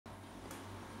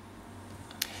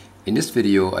In this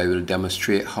video, I will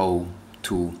demonstrate how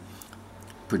to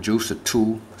produce the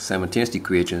two simultaneous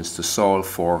equations to solve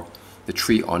for the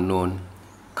three unknown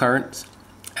currents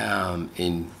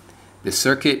in the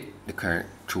circuit, the current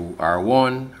through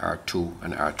R1, R2,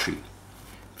 and R3.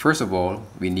 First of all,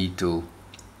 we need to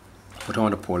put on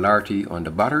the polarity on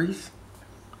the batteries.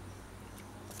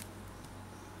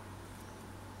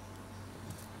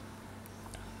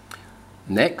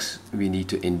 Next, we need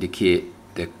to indicate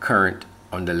the current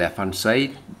on the left hand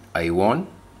side, I1.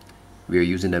 We are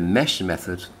using the mesh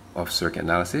method of circuit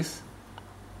analysis.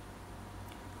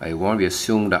 I1, we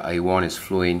assume that I1 is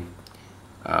flowing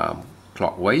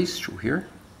clockwise through here.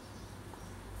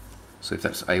 So if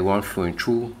that's I1 flowing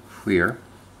through here,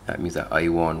 that means that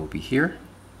I1 will be here.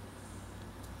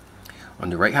 On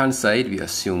the right hand side, we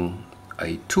assume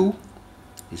I2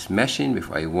 is meshing with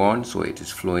I1, so it is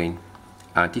flowing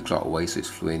anti-clockwise, so it's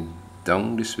flowing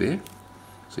down this way.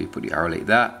 So you put the arrow like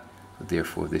that,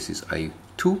 therefore this is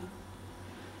I2.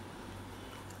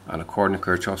 And according to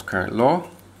Kirchhoff's current law,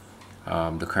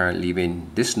 the current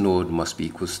leaving this node must be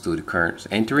equal to the current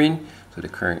entering. So the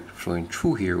current flowing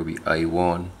through here will be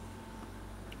I1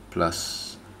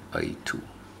 plus I2.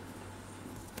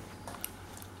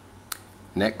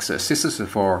 Next, assist us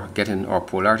for getting our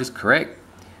polarities correct.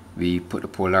 We put the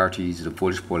polarities, the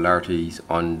voltage polarities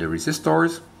on the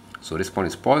resistors. So this point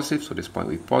is positive, so this point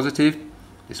will be positive.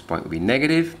 This point will be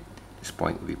negative. This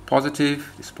point will be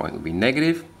positive. This point will be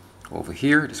negative. Over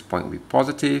here, this point will be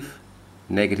positive,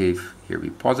 negative. Here will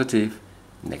be positive,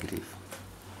 negative.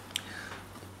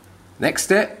 Next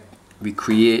step, we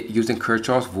create using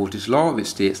Kirchhoff's voltage law, which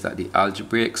states that the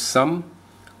algebraic sum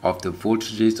of the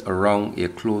voltages around a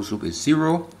closed loop is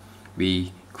 0.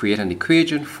 We create an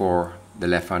equation for the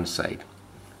left hand side.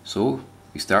 So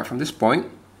we start from this point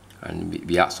and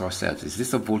we ask ourselves, is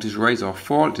this a voltage rise or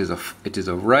fall? It is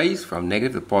a rise from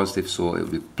negative to positive, so it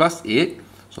will be plus 8.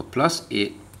 So plus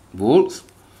 8 volts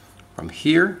from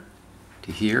here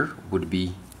to here would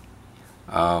be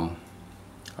a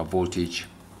voltage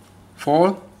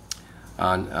fall.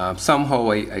 And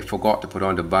somehow I forgot to put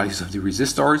on the values of the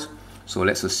resistors. So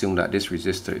let's assume that this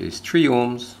resistor is 3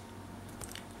 ohms.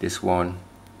 This one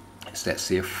is, let's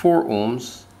say, 4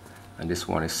 ohms. And this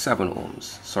one is 7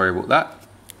 ohms. Sorry about that.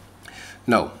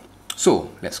 Now,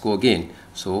 so let's go again.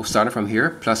 So starting from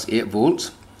here, plus 8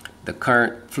 volts. The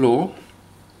current flow,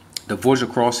 the voltage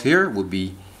across here would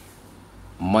be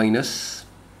minus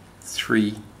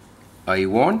 3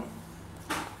 I1.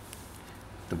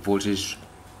 The voltage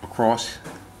across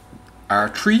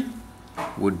R3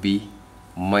 would be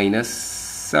minus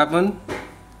 7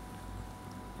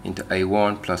 into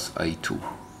I1 plus I2.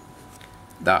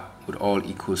 That would all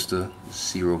equals to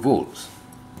 0 volts.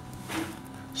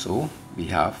 So we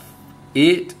have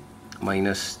 8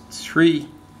 minus 3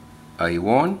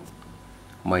 I1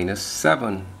 minus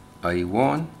 7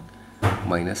 I1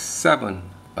 minus 7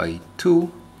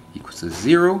 I2 equals to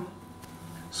 0.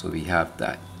 So we have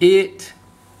that 8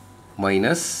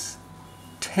 minus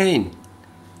 10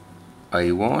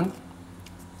 I1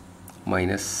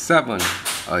 minus 7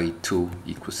 I2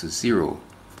 equals to 0.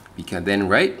 We can then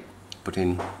write, put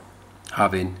in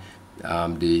having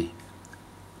the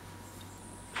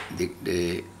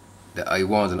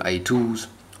I1s and I2s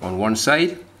on one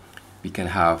side. We can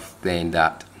have then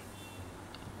that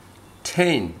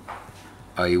 10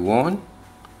 I1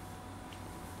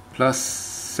 plus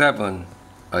 7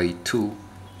 I2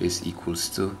 is equals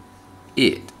to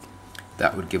 8.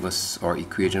 That would give us our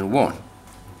equation 1.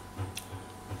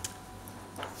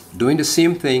 Doing the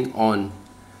same thing on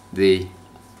the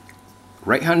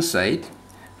right hand side,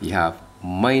 we have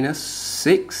minus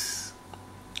 6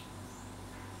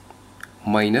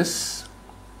 minus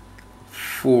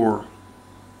 4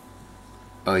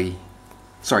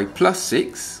 plus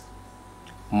 6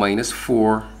 minus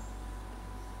 4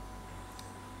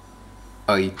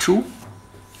 I2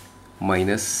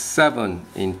 minus 7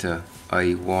 into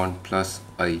I1 plus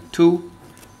I2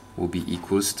 will be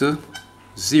equals to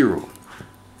 0.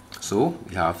 So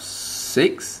we have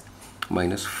 6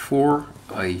 minus 4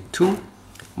 I2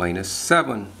 minus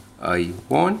 7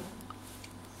 I1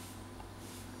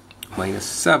 minus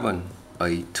 7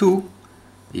 I2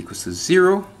 equals to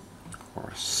 0,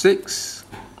 or 6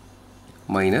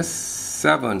 minus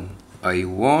 7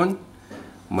 I1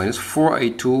 minus 4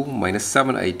 I2 minus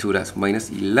 7 I2, that's minus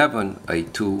 11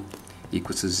 I2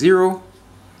 equals to 0.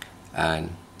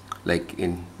 And like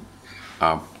in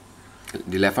the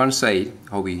left hand side,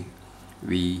 how we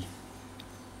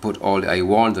put all the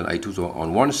I1s and I2s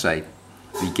on one side,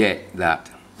 we get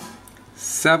that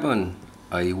 7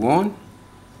 I1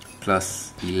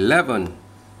 plus 11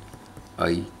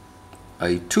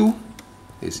 I2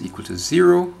 is equal to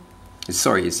 0.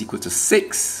 Sorry, is equal to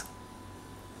 6.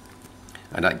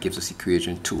 And that gives us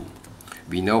equation 2.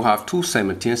 We now have two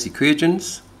simultaneous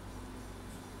equations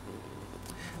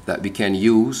that we can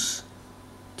use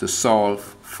to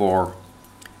solve for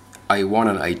I1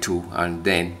 and I2, and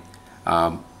then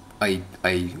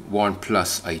I1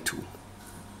 plus I2.